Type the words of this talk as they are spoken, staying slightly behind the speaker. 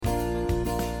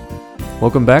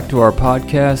Welcome back to our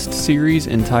podcast series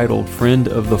entitled Friend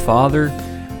of the Father,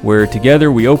 where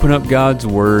together we open up God's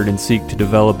Word and seek to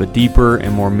develop a deeper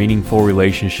and more meaningful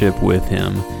relationship with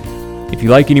Him. If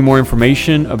you'd like any more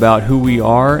information about who we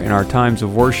are and our times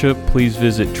of worship, please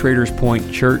visit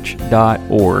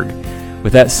traderspointchurch.org.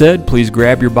 With that said, please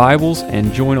grab your Bibles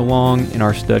and join along in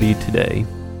our study today.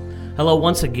 Hello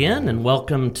once again, and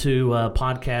welcome to a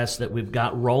podcast that we've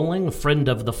got rolling, Friend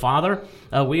of the Father.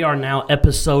 We are now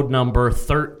episode number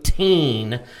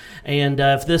 13, and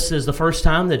if this is the first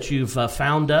time that you've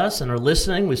found us and are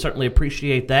listening, we certainly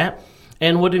appreciate that,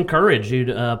 and would encourage you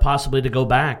to, possibly to go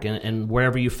back and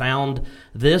wherever you found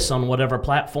this on whatever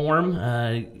platform,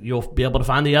 you'll be able to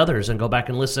find the others and go back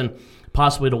and listen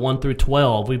possibly to 1 through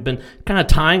 12. We've been kind of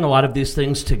tying a lot of these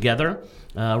things together,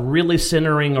 really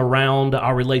centering around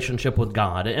our relationship with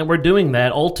God. And we're doing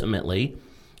that ultimately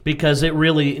because it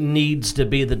really needs to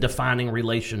be the defining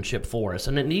relationship for us.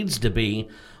 And it needs to be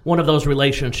one of those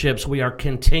relationships we are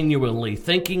continually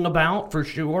thinking about, for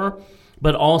sure,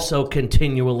 but also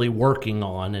continually working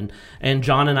on. And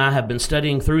John and I have been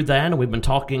studying through that, and we've been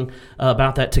talking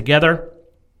about that together.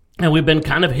 And we've been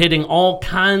kind of hitting all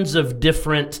kinds of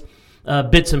different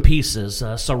bits and pieces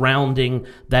surrounding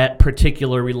that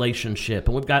particular relationship.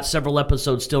 And we've got several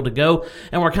episodes still to go,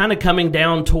 and we're kind of coming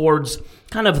down towards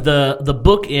kind of the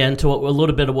bookend to a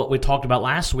little bit of what we talked about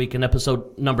last week in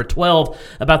episode number 12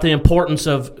 about the importance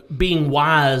of being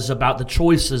wise about the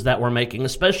choices that we're making,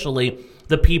 especially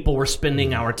the people we're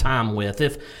spending our time with.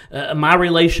 If my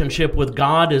relationship with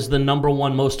God is the number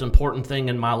one most important thing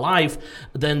in my life,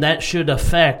 then that should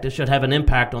have an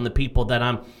impact on the people that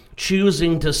I'm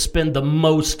choosing to spend the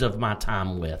most of my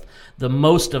time with. The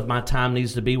most of my time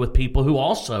needs to be with people who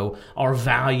also are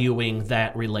valuing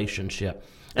that relationship.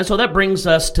 And so that brings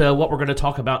us to what we're going to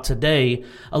talk about today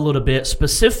a little bit,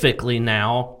 specifically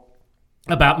now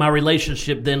about my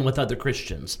relationship then with other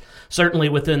Christians. Certainly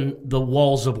within the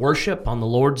walls of worship on the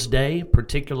Lord's Day,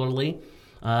 particularly.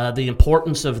 The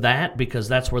importance of that, because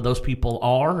that's where those people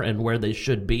are and where they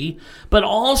should be, but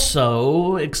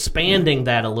also expanding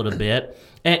that a little bit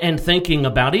and thinking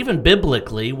about, even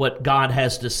biblically, what God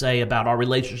has to say about our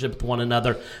relationship with one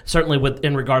another, certainly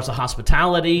in regards to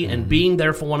hospitality and being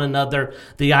there for one another,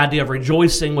 the idea of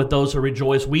rejoicing with those who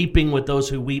rejoice, weeping with those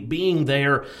who weep, being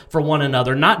there for one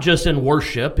another, not just in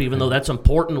worship, even though that's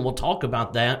important, and we'll talk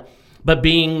about that, but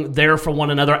being there for one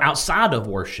another outside of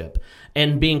worship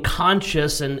and being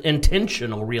conscious and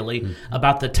intentional, really,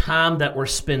 about the time that we're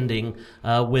spending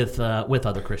with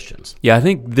other Christians. Yeah, I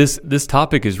think this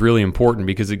topic is really important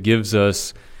because it gives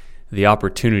us the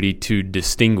opportunity to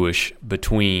distinguish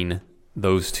between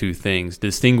those two things,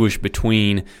 distinguish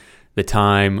between the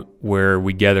time where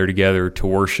we gather together to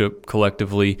worship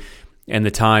collectively and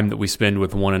the time that we spend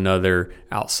with one another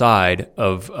outside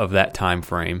of that time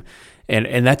frame.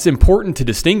 And that's important to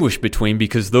distinguish between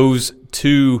because those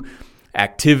two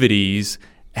activities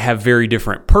have very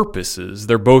different purposes.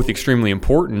 They're both extremely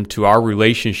important to our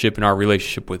relationship and our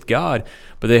relationship with God,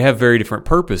 but they have very different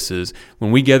purposes.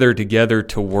 When we gather together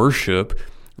to worship,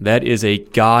 that is a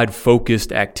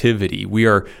God-focused activity. We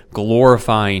are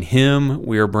glorifying Him.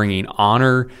 We are bringing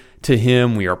honor to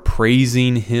Him. We are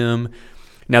praising Him.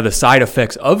 Now, the side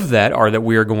effects of that are that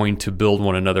we are going to build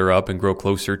one another up and grow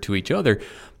closer to each other.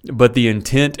 But the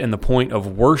intent and the point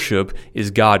of worship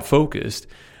is God-focused.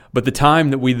 But the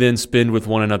time that we then spend with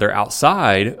one another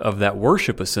outside of that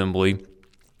worship assembly,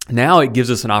 now it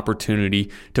gives us an opportunity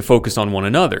to focus on one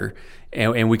another.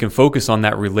 And we can focus on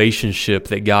that relationship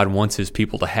that God wants His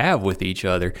people to have with each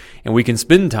other. And we can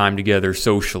spend time together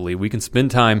socially. We can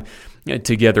spend time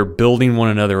together building one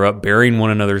another up, bearing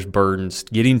one another's burdens,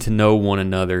 getting to know one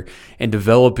another, and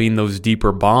developing those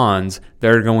deeper bonds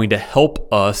that are going to help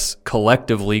us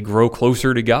collectively grow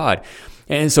closer to God.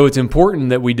 And so it's important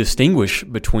that we distinguish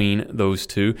between those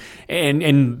two.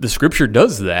 And the Scripture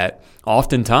does that.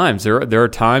 Oftentimes, there are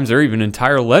times, there are even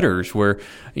entire letters where,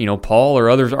 Paul or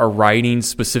others are writing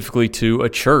specifically to a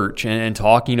church and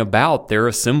talking about their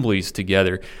assemblies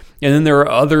together. And then there are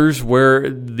others where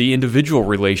the individual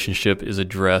relationship is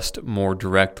addressed more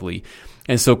directly.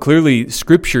 And so clearly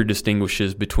Scripture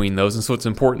distinguishes between those, and so it's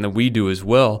important that we do as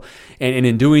well. And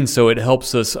in doing so, it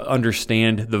helps us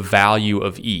understand the value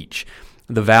of each.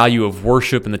 The value of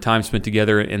worship and the time spent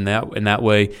together in that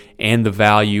way, and the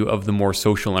value of the more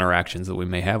social interactions that we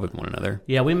may have with one another.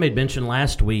 Yeah, we made mention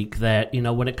last week that,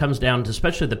 when it comes down to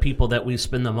especially the people that we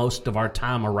spend the most of our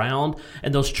time around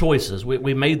and those choices,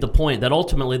 we made the point that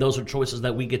ultimately those are choices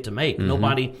that we get to make.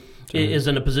 Nobody is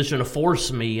in a position to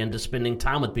force me into spending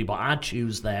time with people. I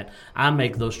choose that. I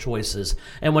make those choices.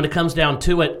 And when it comes down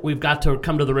to it, we've got to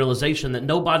come to the realization that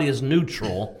nobody is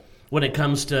neutral when it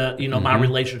comes to my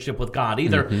relationship with God.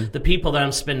 Either the people that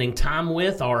I'm spending time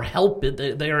with are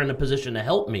they are in a position to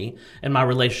help me in my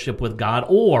relationship with God,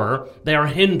 or they are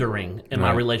hindering in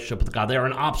my relationship with God. They are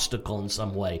an obstacle in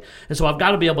some way. And so I've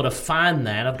got to be able to find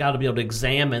that. I've got to be able to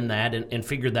examine that and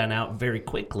figure that out very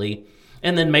quickly,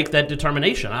 and then make that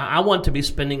determination. I want to be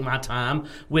spending my time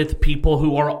with people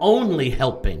who are only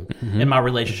helping in my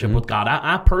relationship with God.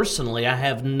 I personally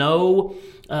have no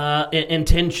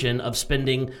intention of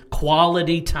spending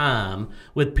quality time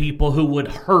with people who would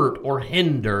hurt or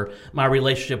hinder my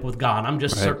relationship with God. I'm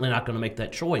just certainly not going to make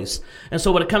that choice. And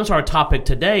so when it comes to our topic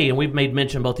today, and we've made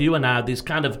mention, both you and I, these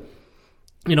kind of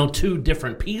two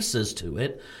different pieces to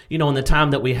it. In the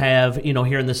time that we have,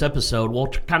 here in this episode, we'll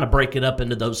kind of break it up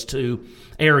into those two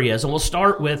areas. And we'll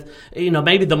start with,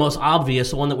 maybe the most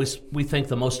obvious, the one that we think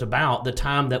the most about, the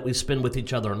time that we spend with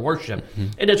each other in worship.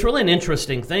 And it's really an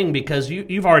interesting thing because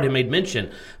you've already made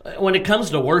mention. When it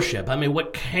comes to worship,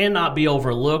 what cannot be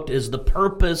overlooked is the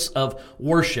purpose of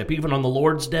worship, even on the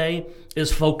Lord's Day, is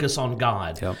focus on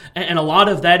God. Yep. And a lot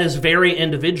of that is very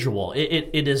individual.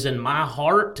 It is in my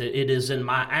heart. It is in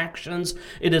my actions.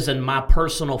 It is in my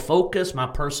personal focus, my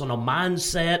personal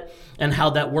mindset, and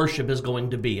how that worship is going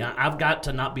to be. I've got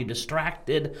to not be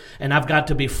distracted, and I've got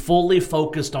to be fully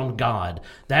focused on God.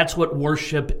 That's what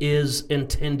worship is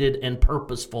intended and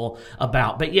purposeful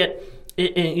about. But yet,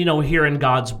 here in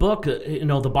God's book,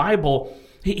 the Bible,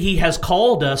 He has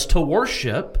called us to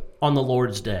worship on the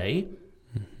Lord's Day,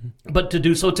 but to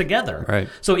do so together. Right.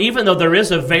 So even though there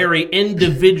is a very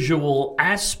individual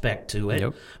aspect to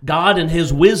it, God in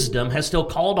His wisdom has still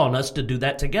called on us to do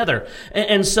that together.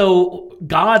 And so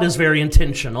God is very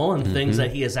intentional in things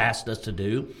that He has asked us to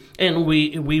do. And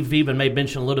we've even made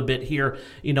mention a little bit here,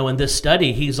 in this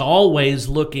study, He's always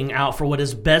looking out for what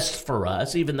is best for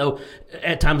us, even though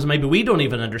at times maybe we don't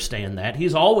even understand that.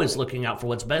 He's always looking out for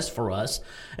what's best for us.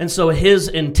 And so His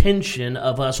intention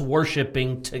of us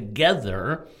worshiping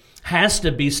together has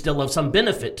to be still of some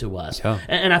benefit to us. Yeah.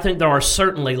 And I think there are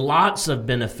certainly lots of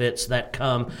benefits that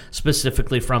come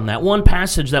specifically from that. One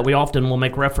passage that we often will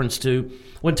make reference to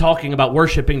when talking about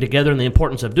worshiping together and the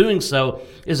importance of doing so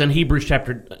is in Hebrews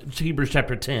chapter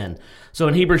 10. So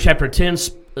in Hebrews chapter 10,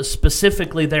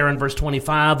 specifically there in verse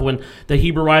 25, when the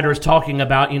Hebrew writer is talking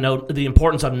about, the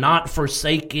importance of not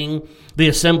forsaking the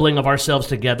assembling of ourselves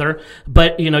together,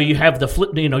 but, you have the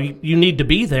flip, you need to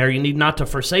be there, you need not to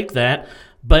forsake that,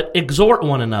 but exhort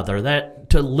one another,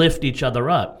 that to lift each other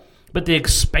up. But the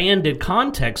expanded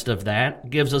context of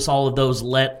that gives us all of those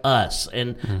let us.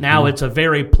 And now it's a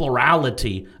very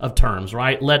plurality of terms,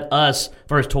 right? Let us,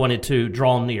 verse 22,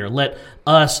 draw near. Let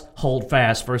us hold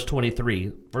fast, verse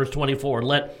 23. Verse 24,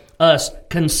 let us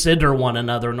consider one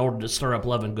another in order to stir up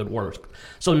love and good works.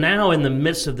 So now in the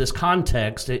midst of this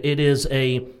context, it is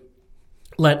a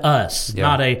let us,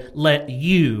 not a let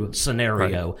you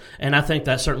scenario. Right. And I think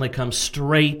that certainly comes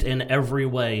straight in every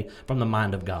way from the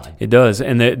mind of God. It does.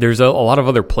 And there's a lot of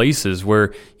other places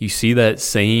where you see that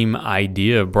same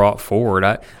idea brought forward.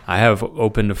 I have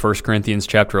opened to 1 Corinthians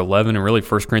chapter 11 and really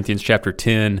 1 Corinthians chapter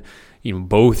 10.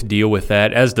 Both deal with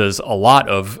that, as does a lot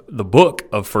of the book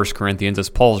of 1 Corinthians as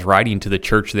Paul's writing to the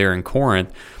church there in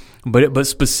Corinth. But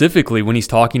specifically, when he's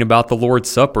talking about the Lord's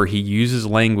Supper, he uses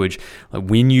language like,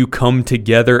 when you come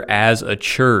together as a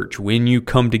church, when you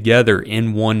come together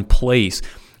in one place,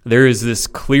 there is this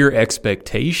clear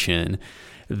expectation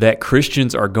that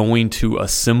Christians are going to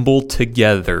assemble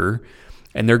together,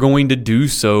 and they're going to do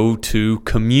so to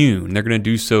commune. They're going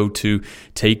to do so to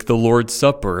take the Lord's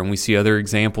Supper. And we see other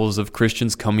examples of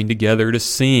Christians coming together to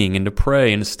sing and to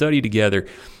pray and to study together.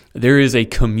 There is a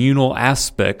communal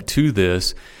aspect to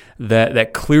this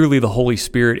that clearly the Holy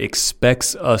Spirit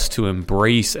expects us to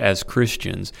embrace as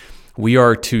Christians. We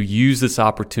are to use this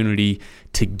opportunity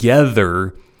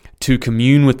together to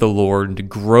commune with the Lord and to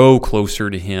grow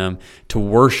closer to Him, to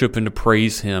worship and to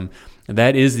praise Him.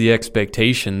 That is the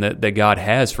expectation that God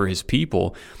has for His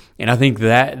people. And I think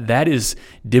that is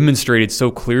demonstrated so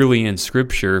clearly in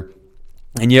Scripture.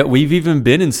 And yet we've even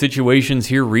been in situations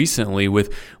here recently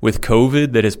with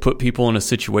COVID that has put people in a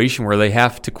situation where they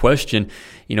have to question,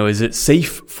 is it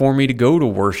safe for me to go to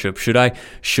worship? Should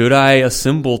I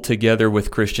assemble together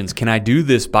with Christians? Can I do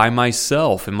this by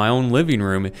myself in my own living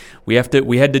room? We had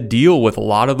to deal with a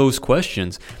lot of those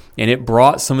questions. And it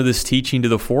brought some of this teaching to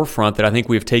the forefront that I think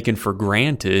we have taken for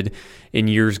granted in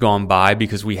years gone by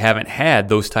because we haven't had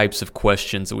those types of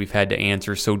questions that we've had to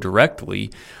answer so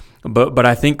directly. But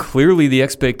I think clearly the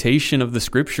expectation of the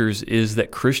Scriptures is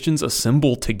that Christians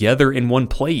assemble together in one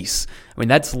place. I mean,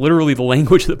 that's literally the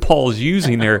language that Paul is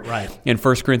using there right. in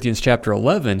 1 Corinthians chapter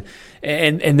 11.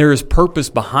 And there is purpose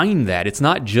behind that. It's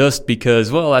not just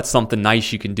because, well, that's something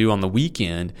nice you can do on the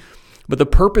weekend. But the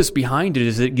purpose behind it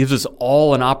is it gives us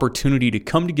all an opportunity to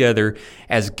come together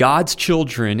as God's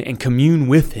children and commune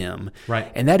with Him.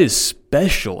 Right. And that is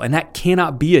special, and that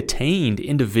cannot be attained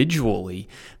individually.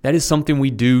 That is something we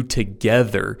do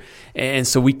together. And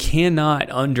so we can't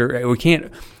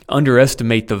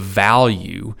underestimate the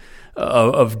value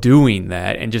of doing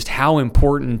that, and just how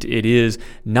important it is,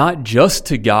 not just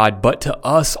to God, but to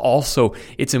us also.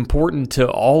 It's important to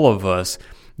all of us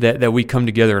that we come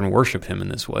together and worship Him in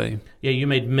this way. Yeah, you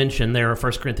made mention there of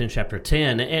 1 Corinthians chapter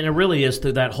 10, and it really is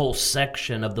through that whole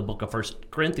section of the book of 1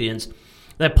 Corinthians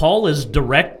that Paul is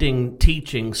directing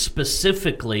teaching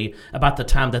specifically about the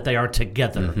time that they are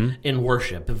together in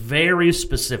worship. Very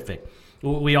specific.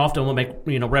 We often will make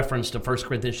reference to 1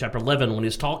 Corinthians chapter 11 when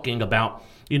he's talking about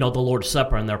the Lord's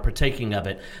Supper and they're partaking of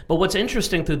it. But what's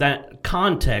interesting through that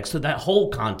context, through that whole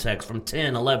context from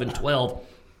 10, 11, 12,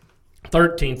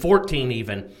 13, 14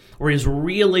 even, where he's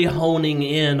really honing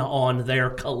in on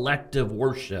their collective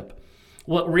worship.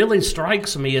 What really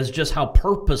strikes me is just how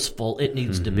purposeful it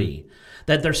needs to be.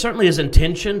 That there certainly is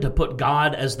intention to put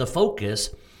God as the focus,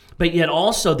 but yet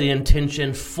also the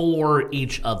intention for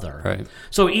each other. Right.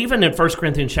 So even in 1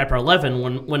 Corinthians chapter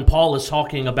 11, when Paul is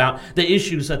talking about the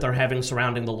issues that they're having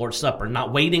surrounding the Lord's Supper,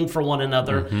 not waiting for one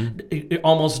another,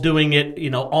 almost doing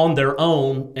it on their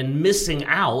own and missing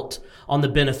out on the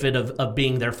benefit of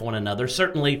being there for one another.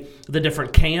 Certainly the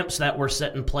different camps that were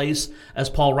set in place, as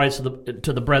Paul writes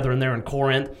to the brethren there in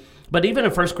Corinth. But even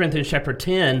in 1 Corinthians chapter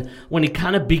 10, when he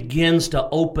kind of begins to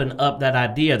open up that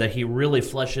idea that he really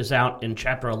fleshes out in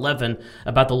chapter 11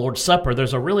 about the Lord's Supper,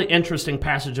 there's a really interesting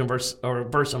passage in verse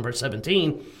in verse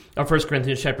 17 of 1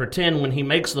 Corinthians chapter 10 when he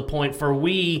makes the point, "For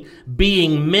we,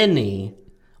 being many,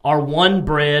 are one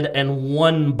bread and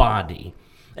one body."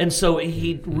 And so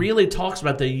he really talks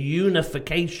about the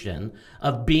unification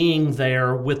of being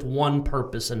there with one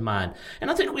purpose in mind.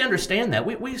 And I think we understand that.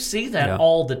 We see that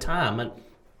all the time. And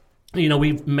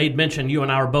we've made mention, you and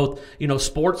I are both,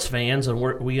 sports fans, and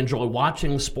we enjoy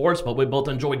watching sports, but we both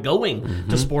enjoy going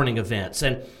to sporting events.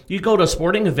 And you go to a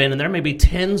sporting event, and there may be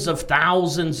tens of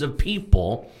thousands of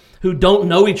people who don't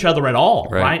know each other at all,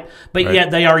 right? But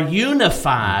yet they are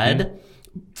unified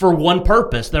for one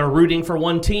purpose. They're rooting for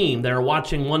one team. They're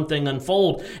watching one thing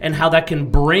unfold, and how that can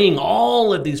bring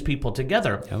all of these people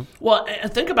together. Yep. Well,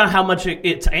 think about how much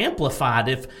it's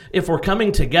amplified if we're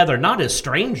coming together not as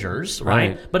strangers,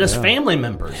 right? But as family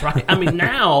members, right? I mean,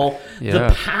 now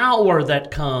the power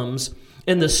that comes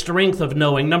in the strength of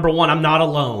knowing, number one, I'm not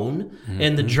alone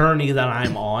in the journey that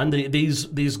I'm on.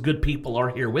 These good people are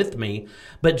here with me.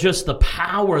 But just the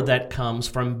power that comes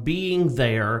from being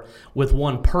there with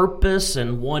one purpose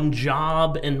and one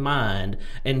job in mind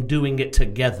and doing it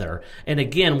together. And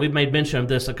again, we've made mention of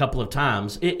this a couple of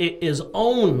times. It is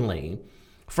only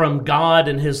from God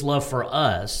and His love for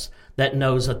us that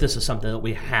knows that this is something that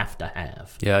we have to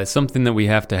have. Yeah, it's something that we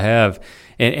have to have.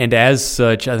 And as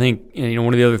such, I think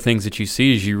one of the other things that you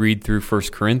see as you read through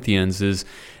 1 Corinthians is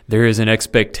there is an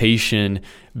expectation,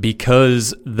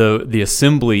 because the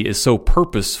assembly is so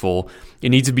purposeful, it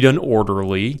needs to be done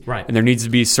orderly, right? And there needs to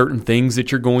be certain things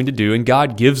that you're going to do, and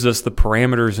God gives us the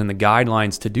parameters and the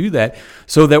guidelines to do that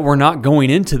so that we're not going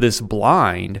into this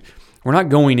blind. We're not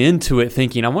going into it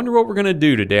thinking, I wonder what we're going to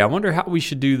do today. I wonder how we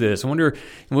should do this. I wonder,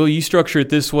 will you structure it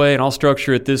this way and I'll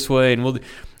structure it this way?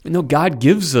 And God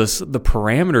gives us the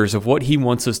parameters of what He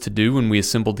wants us to do when we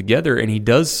assemble together, and He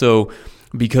does so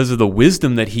because of the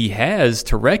wisdom that He has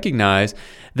to recognize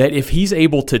that if He's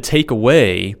able to take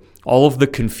away all of the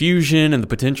confusion and the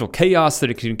potential chaos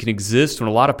that can exist when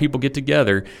a lot of people get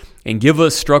together and give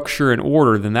us structure and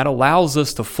order, then that allows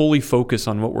us to fully focus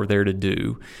on what we're there to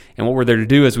do. And what we're there to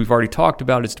do, as we've already talked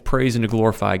about, is to praise and to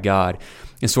glorify God.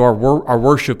 And so our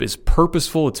worship is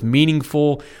purposeful, it's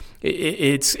meaningful,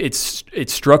 it's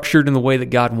structured in the way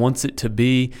that God wants it to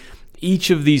be.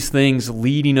 Each of these things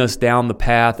leading us down the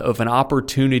path of an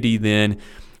opportunity then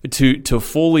to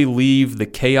fully leave the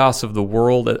chaos of the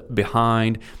world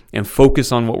behind and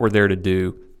focus on what we're there to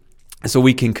do. So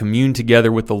we can commune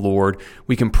together with the Lord.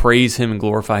 We can praise Him and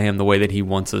glorify Him the way that He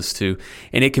wants us to.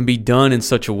 And it can be done in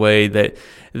such a way that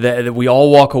we all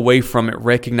walk away from it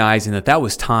recognizing that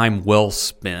was time well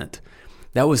spent.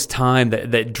 That was time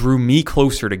that drew me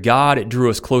closer to God. It drew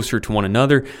us closer to one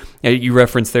another. You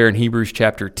referenced there in Hebrews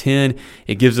chapter 10,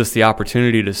 it gives us the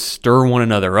opportunity to stir one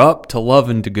another up, to love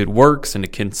and to good works, and to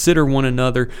consider one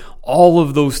another. All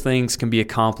of those things can be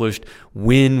accomplished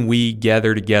when we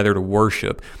gather together to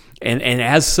worship. And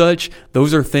as such,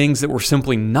 those are things that we're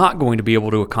simply not going to be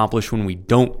able to accomplish when we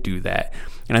don't do that.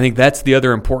 And I think that's the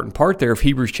other important part there of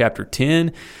Hebrews chapter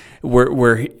 10,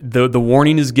 where the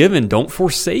warning is given. Don't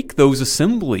forsake those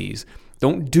assemblies.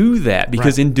 Don't do that,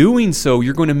 because in doing so,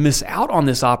 you're going to miss out on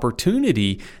this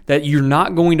opportunity that you're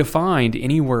not going to find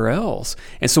anywhere else.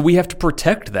 And so we have to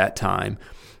protect that time.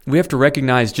 We have to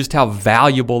recognize just how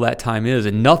valuable that time is,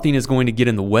 and nothing is going to get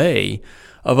in the way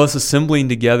of us assembling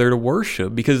together to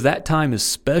worship, because that time is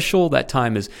special, that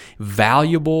time is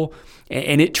valuable,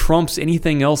 and it trumps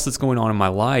anything else that's going on in my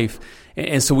life.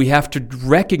 And so we have to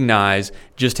recognize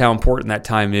just how important that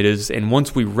time it is. And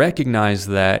once we recognize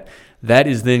that, that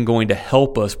is then going to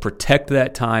help us protect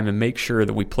that time and make sure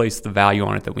that we place the value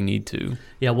on it that we need to.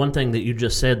 Yeah, one thing that you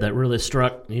just said that really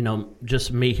struck,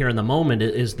 just me here in the moment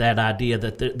is that idea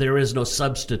that there is no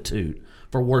substitute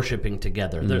for worshiping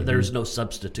together. There's no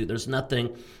substitute. There's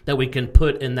nothing that we can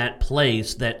put in that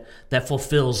place that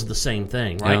fulfills the same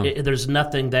thing, right? Yeah. There's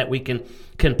nothing that we can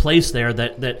place there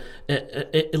that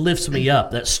it lifts me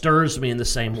up, that stirs me in the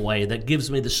same way, that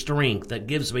gives me the strength, that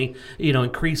gives me,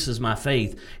 increases my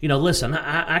faith. Listen,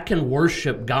 I can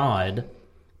worship God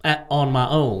on my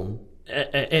own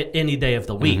any day of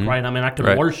the week, right? I mean, I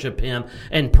can worship Him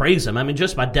and praise Him. I mean,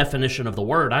 just by definition of the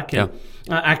word, I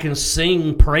can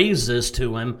sing praises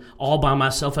to Him all by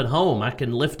myself at home. I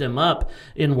can lift Him up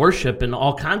in worship in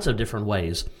all kinds of different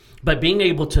ways. But being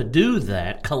able to do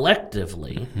that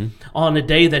collectively on a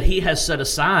day that He has set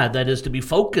aside, that is to be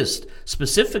focused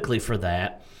specifically for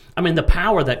that, I mean, the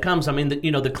power that comes, I mean,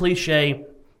 the cliche.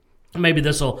 Maybe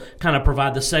this will kind of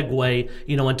provide the segue,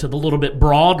 into the little bit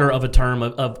broader of a term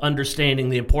of understanding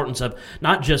the importance of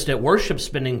not just at worship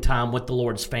spending time with the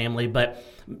Lord's family, but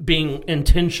being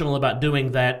intentional about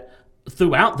doing that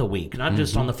throughout the week, not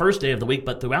just on the first day of the week,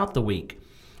 but throughout the week.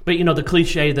 But the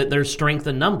cliche that there's strength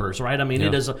in numbers, right? I mean,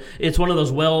 it's one of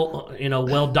those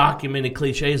well documented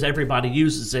cliches. Everybody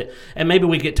uses it, and maybe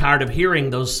we get tired of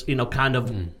hearing those kind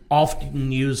of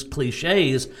often used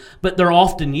cliches, but they're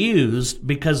often used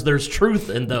because there's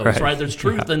truth in those, right? There's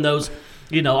truth in those.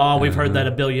 We've heard that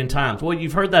a billion times. Well,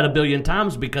 you've heard that a billion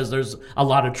times because there's a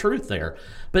lot of truth there.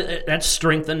 But that's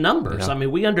strength in numbers. I mean,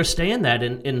 we understand that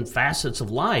in facets of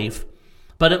life.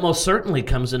 But it most certainly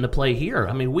comes into play here.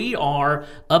 I mean, we are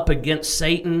up against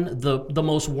Satan, the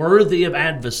most worthy of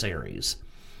adversaries.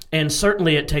 And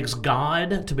certainly it takes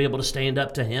God to be able to stand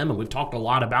up to him. And we've talked a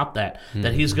lot about that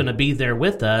He's going to be there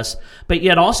with us. But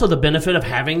yet also the benefit of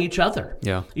having each other.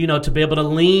 Yeah. To be able to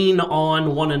lean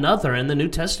on one another. And the New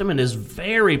Testament is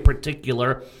very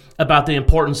particular about the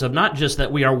importance of not just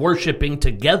that we are worshiping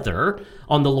together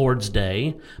on the Lord's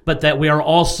Day, but that we are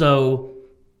also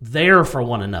there for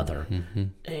one another,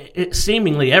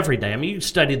 seemingly every day. I mean, you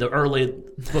study the early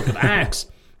book of Acts.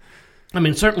 I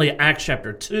mean, certainly Acts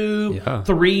chapter 2,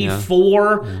 3,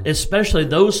 4, especially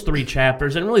those 3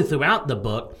 chapters, and really throughout the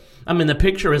book. I mean, the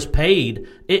picture is paid.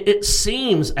 It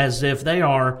seems as if they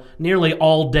are nearly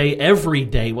all day, every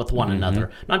day with one another,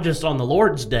 not just on the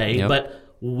Lord's Day, but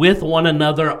with one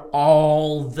another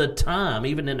all the time,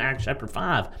 even in Acts chapter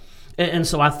 5. And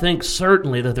so I think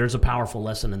certainly that there's a powerful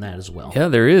lesson in that as well. Yeah,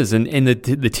 there is. And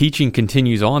the teaching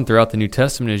continues on throughout the New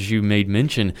Testament, as you made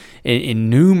mention, in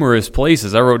numerous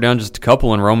places. I wrote down just a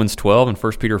couple in Romans 12 and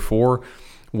 1 Peter 4,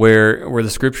 where the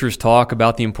Scriptures talk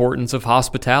about the importance of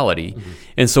hospitality.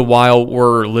 And so while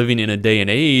we're living in a day and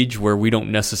age where we don't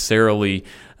necessarily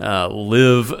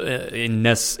live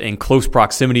in close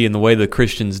proximity in the way the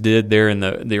Christians did there in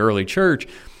the early church,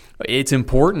 it's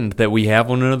important that we have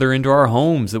one another into our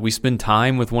homes, that we spend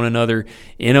time with one another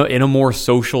in a more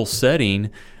social setting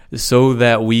so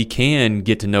that we can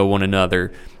get to know one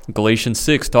another. Galatians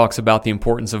 6 talks about the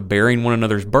importance of bearing one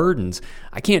another's burdens.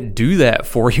 I can't do that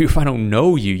for you if I don't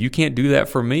know you. You can't do that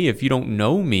for me if you don't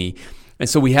know me. And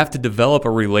so we have to develop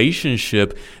a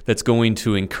relationship that's going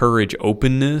to encourage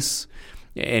openness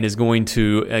and is going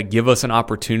to give us an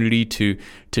opportunity to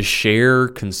share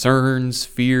concerns,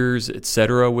 fears,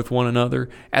 etc. with one another,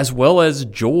 as well as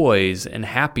joys and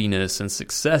happiness and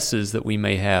successes that we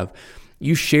may have.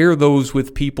 You share those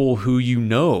with people who you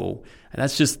know, and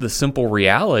that's just the simple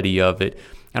reality of it.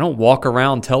 I don't walk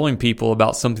around telling people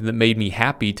about something that made me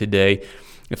happy today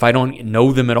if I don't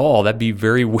know them at all. That'd be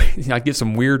I'd get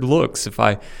some weird looks if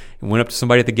I went up to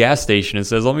somebody at the gas station and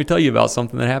says, let me tell you about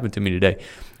something that happened to me today.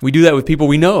 We do that with people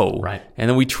we know, and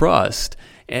then we trust.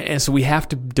 And so we have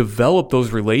to develop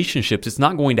those relationships. It's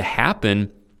not going to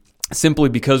happen simply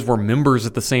because we're members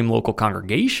at the same local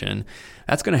congregation.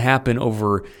 That's going to happen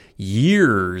over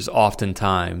years,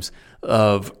 oftentimes,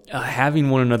 of having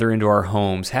one another into our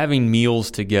homes, having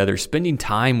meals together, spending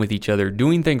time with each other,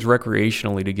 doing things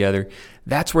recreationally together.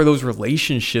 That's where those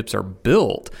relationships are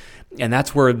built. And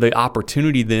that's where the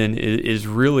opportunity then is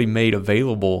really made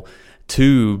available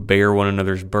to bear one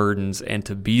another's burdens and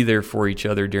to be there for each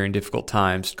other during difficult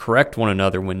times, correct one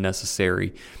another when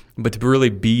necessary, but to really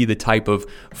be the type of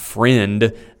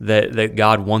friend that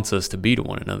God wants us to be to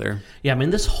one another. Yeah, I mean,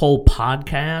 this whole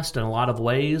podcast in a lot of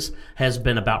ways has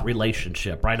been about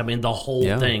relationship, right? I mean, the whole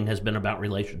thing has been about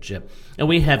relationship. And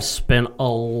we have spent a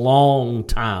long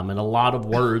time and a lot of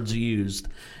words used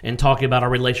in talking about our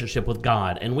relationship with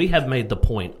God. And we have made the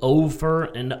point over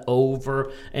and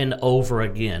over and over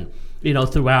again,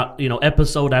 throughout,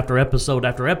 episode after episode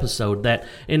after episode, that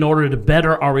in order to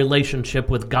better our relationship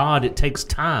with God, it takes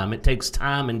time. It takes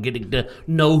time in getting to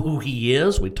know who He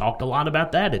is. We talked a lot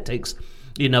about that. It takes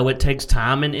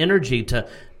time and energy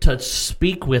to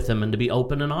speak with Him and to be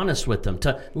open and honest with Him,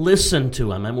 to listen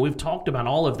to Him. And we've talked about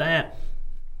all of that.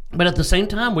 But at the same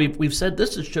time, we've said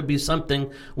this should be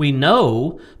something we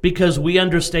know because we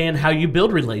understand how you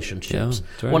build relationships. Yeah,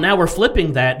 that's right. Well, now we're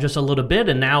flipping that just a little bit,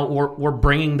 and now we're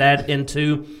bringing that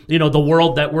into the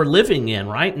world that we're living in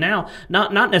right now.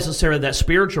 Not necessarily that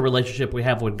spiritual relationship we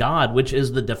have with God, which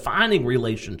is the defining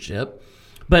relationship,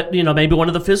 but maybe one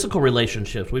of the physical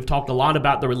relationships. We've talked a lot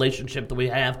about the relationship that we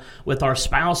have with our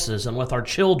spouses and with our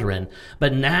children,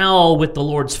 but now with the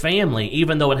Lord's family,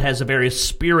 even though it has a very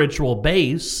spiritual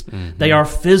base, they are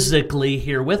physically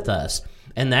here with us.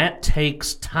 And that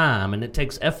takes time, and it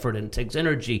takes effort, and it takes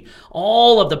energy.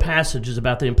 All of the passages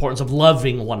about the importance of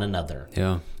loving one another,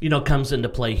 comes into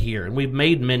play here. And we've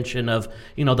made mention of,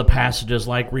 the passages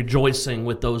like rejoicing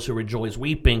with those who rejoice,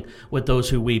 weeping with those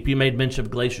who weep. You made mention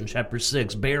of Galatians chapter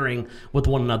 6, bearing with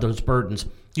one another's burdens.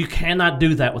 You cannot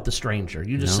do that with the stranger.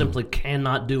 You just simply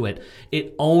cannot do it.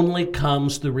 It only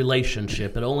comes through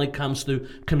relationship. It only comes through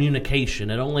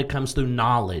communication. It only comes through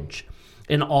knowledge.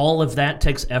 And all of that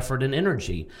takes effort and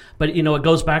energy. But, it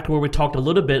goes back to where we talked a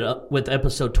little bit with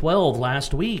episode 12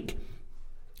 last week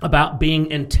about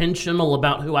being intentional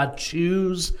about who I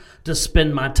choose to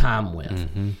spend my time with.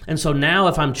 And so now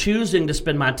if I'm choosing to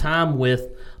spend my time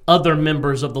with other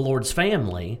members of the Lord's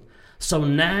family, so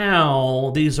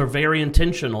now these are very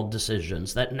intentional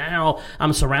decisions that now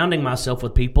I'm surrounding myself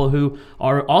with people who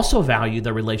are also value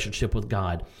their relationship with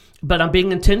God. But I'm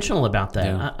being intentional about that.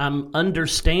 Yeah. I'm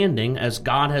understanding, as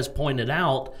God has pointed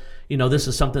out, this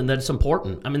is something that's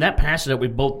important. I mean, that passage that we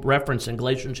both referenced in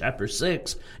Galatians chapter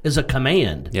 6 is a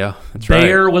command. Yeah, that's right.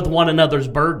 Bear with one another's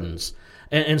burdens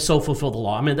and so fulfill the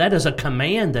law. I mean, that is a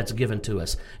command that's given to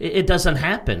us. It doesn't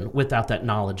happen without that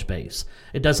knowledge base.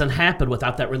 It doesn't happen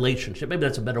without that relationship. Maybe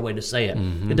that's a better way to say it.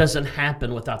 It doesn't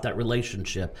happen without that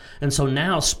relationship. And so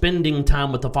now spending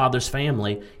time with the Father's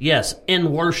family, yes,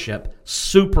 in worship,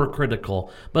 super critical,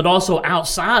 but also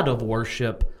outside of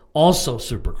worship, also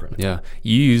super critical. Yeah,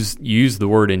 you use the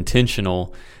word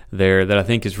intentional there that I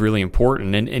think is really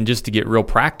important. And just to get real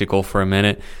practical for a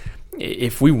minute,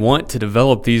 if we want to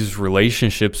develop these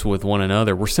relationships with one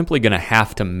another, we're simply going to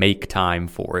have to make time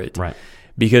for it. Right.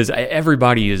 Because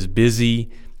everybody is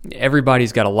busy.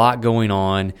 Everybody's got a lot going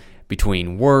on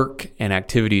between work and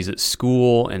activities at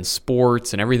school and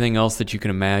sports and everything else that you can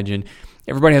imagine.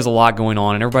 Everybody has a lot going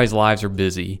on and everybody's lives are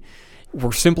busy.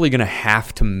 We're simply going to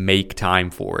have to make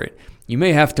time for it. You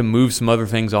may have to move some other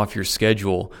things off your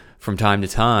schedule from time to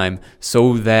time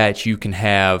so that you can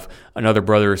have another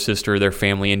brother or sister or their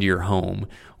family into your home,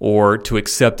 or to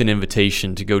accept an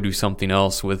invitation to go do something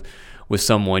else with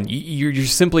someone. You're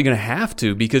simply going to have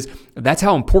to, because that's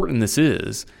how important this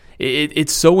is.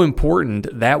 It's so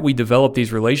important that we develop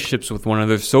these relationships with one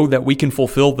another so that we can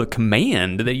fulfill the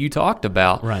command that you talked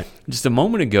about just a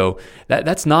moment ago.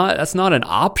 That's not an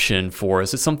option for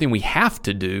us. It's something we have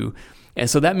to do. And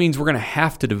so that means we're going to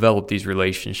have to develop these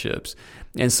relationships.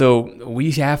 And so we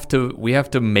have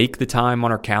to make the time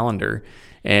on our calendar,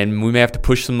 and we may have to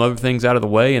push some other things out of the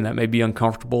way, and that may be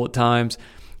uncomfortable at times,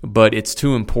 but it's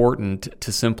too important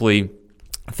to simply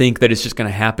think that it's just going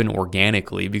to happen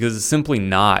organically, because it's simply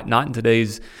not in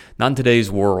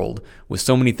today's world with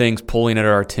so many things pulling at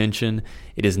our attention.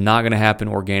 It is not going to happen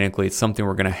organically. It's something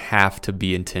we're going to have to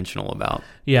be intentional about.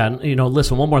 Yeah,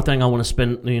 listen, one more thing I want to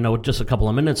spend just a couple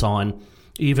of minutes on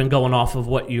even going off of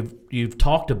what you've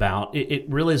talked about, it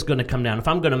really is going to come down. If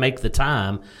I'm going to make the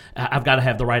time, I've got to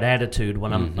have the right attitude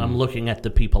when I'm looking at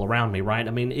the people around me, right?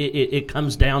 I mean, it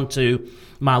comes down to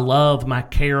my love, my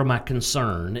care, my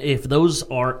concern. If those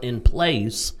are in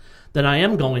place, then I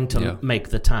am going to make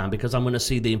the time because I'm going to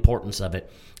see the importance of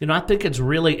it. I think it's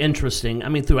really interesting. I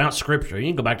mean, throughout Scripture, you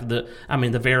can go back to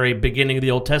the very beginning of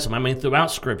the Old Testament. I mean,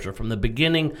 throughout Scripture, from the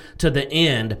beginning to the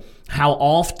end, how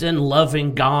often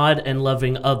loving God and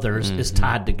loving others is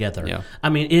tied together. Yeah. I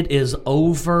mean, it is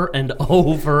over and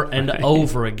over and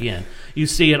over again. You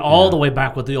see it all the way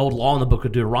back with the Old Law in the book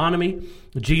of Deuteronomy.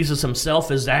 Jesus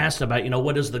himself is asked about,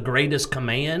 what is the greatest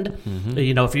command?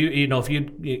 If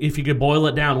you could boil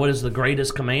it down, what is the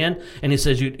greatest command? And he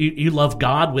says you love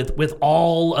God with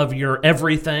all of your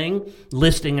everything,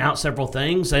 listing out several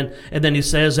things, and then he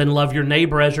says, and love your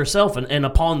neighbor as yourself. And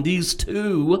upon these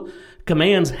two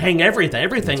commands hang everything.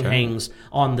 Everything hangs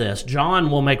on this. John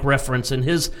will make reference in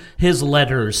his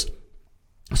letters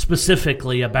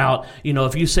specifically about,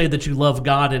 if you say that you love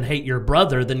God and hate your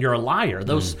brother, then you're a liar.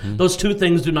 Those two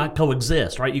things do not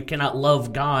coexist, right? You cannot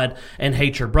love God and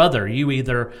hate your brother. You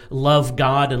either love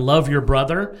God and love your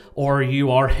brother, or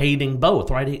you are hating both,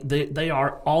 right? They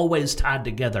are always tied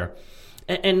together.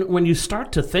 And when you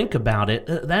start to think about it,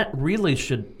 that really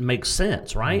should make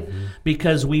sense, right?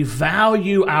 Because we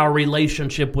value our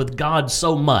relationship with God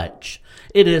so much.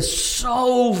 It is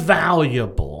so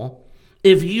valuable.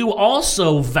 If you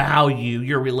also value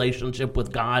your relationship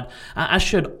with God, I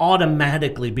should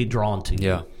automatically be drawn to you.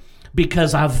 Yeah.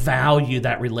 Because I value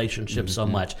that relationship so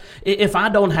much. If I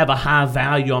don't have a high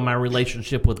value on my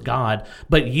relationship with God,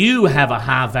 but you have a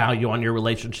high value on your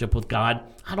relationship with God,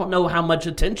 I don't know how much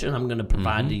attention I'm going to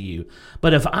provide to you.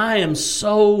 But if I am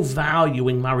so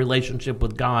valuing my relationship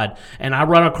with God, and I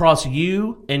run across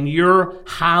you and you're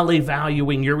highly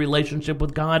valuing your relationship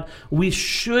with God, we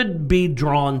should be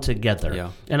drawn together.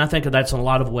 Yeah. And I think that's in a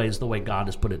lot of ways the way God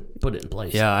has put it in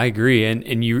place. Yeah, I agree.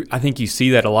 And I think you see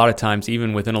that a lot of times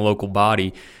even within a local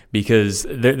body, because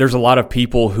there's a lot of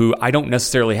people who I don't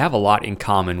necessarily have a lot in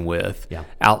common with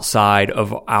outside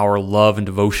of our love and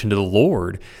devotion to the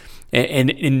Lord.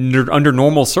 And under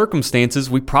normal circumstances,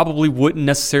 we probably wouldn't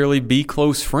necessarily be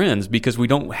close friends because we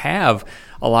don't have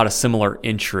a lot of similar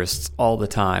interests all the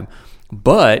time.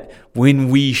 But when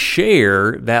we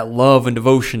share that love and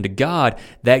devotion to God,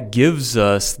 that gives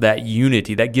us that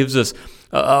unity. That gives us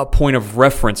a point of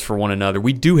reference for one another.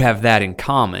 We do have that in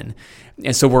common.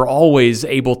 And so we're always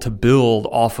able to build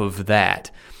off of that.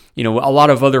 A lot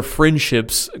of other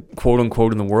friendships, quote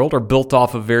unquote, in the world are built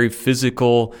off of very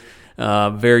physical,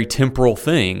 very temporal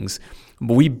things.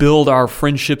 But we build our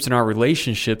friendships and our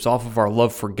relationships off of our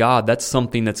love for God. That's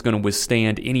something that's going to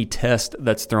withstand any test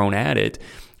that's thrown at it.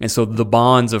 And so the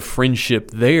bonds of friendship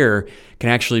there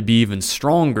can actually be even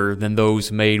stronger than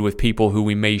those made with people who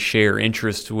we may share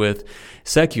interests with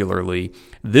secularly.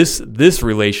 This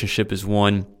relationship is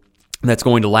one that's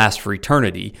going to last for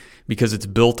eternity because it's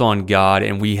built on God,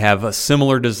 and we have a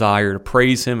similar desire to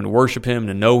praise Him and worship Him,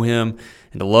 to know Him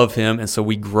and to love Him, and so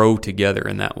we grow together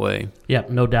in that way. Yeah,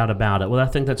 no doubt about it. Well, I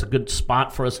think that's a good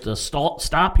spot for us to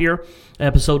stop here.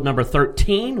 Episode number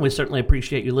 13. We certainly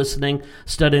appreciate you listening,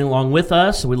 studying along with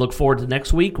us. We look forward to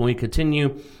next week when we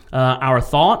continue our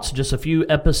thoughts. Just a few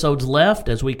episodes left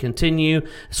as we continue,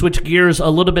 switch gears a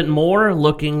little bit more,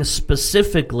 looking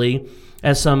specifically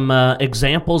as some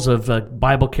examples of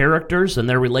Bible characters and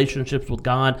their relationships with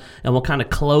God, and we'll kind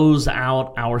of close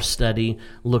out our study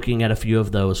looking at a few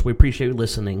of those. We appreciate you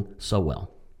listening so well.